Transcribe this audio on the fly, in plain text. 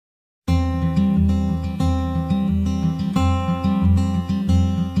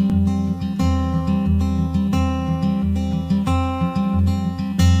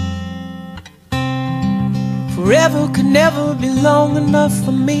Forever could never be long enough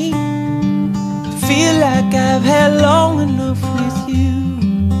for me to feel like I've had long enough with you.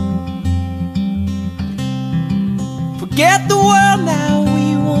 Forget the world now,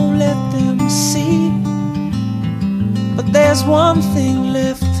 we won't let them see. But there's one thing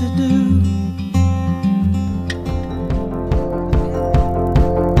left to do.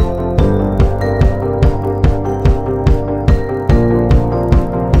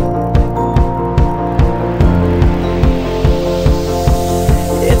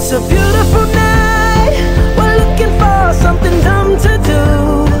 It's a beautiful night, we're looking for something dumb to do.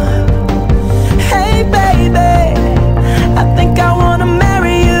 Hey baby, I think I wanna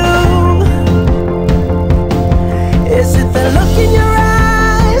marry you. Is it the look in your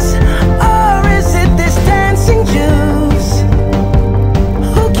eyes, or is it this dancing juice?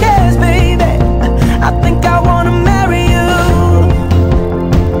 Who cares baby, I think I wanna marry you.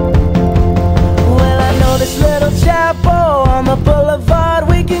 Well, I know this little chapel on the boulevard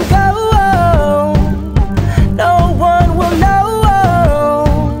we can go. No one will know.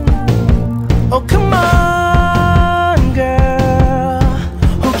 Oh come on girl,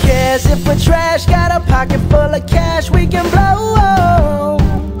 who cares if we're trash? Got a pocket full of cash we can blow.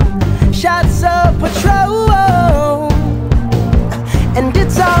 Shots of Patrol, and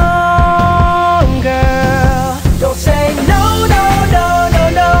it's on girl. Don't say no, no, no, no,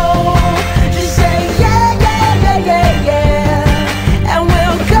 no. Just say yeah, yeah, yeah, yeah, yeah. And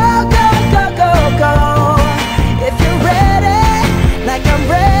we'll go, go, go, go, go. If you're ready, like I'm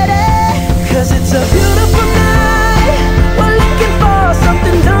ready. Cause it's a beautiful night, we're looking for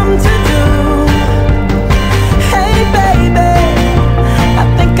something dumb to do. Hey baby, I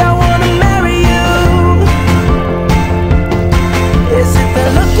think I wanna marry you. Is it the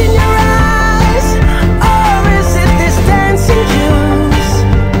look in your eyes, or is it this dancing juice?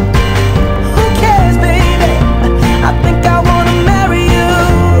 Who cares baby, I think I wanna marry you.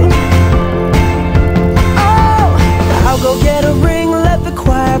 Oh, I'll go get a ring, let the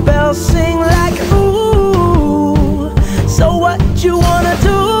choir bells sing like ooh. So what you wanna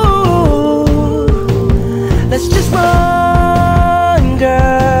do? Let's just run,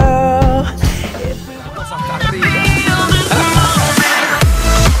 girl. If we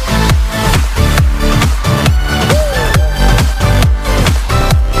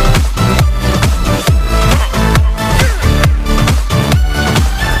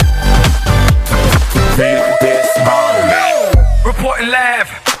Reporting live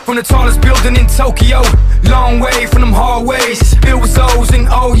from the tallest building in Tokyo. Long way from them hallways, filled with O's and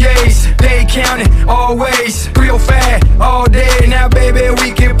O's. They counting always, real fat all day. Now baby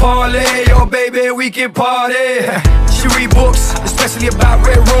we can parlay, oh baby we can party. She read books, especially about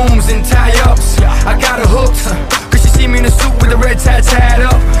red rooms and tie-ups. I got her hooked, cause she see me in a suit with a red tie tied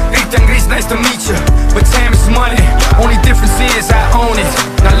up. Rita and Gris, nice to meet you, but time is money. Only difference is I own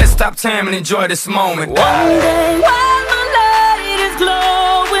it. Now let's stop time and enjoy this moment. One day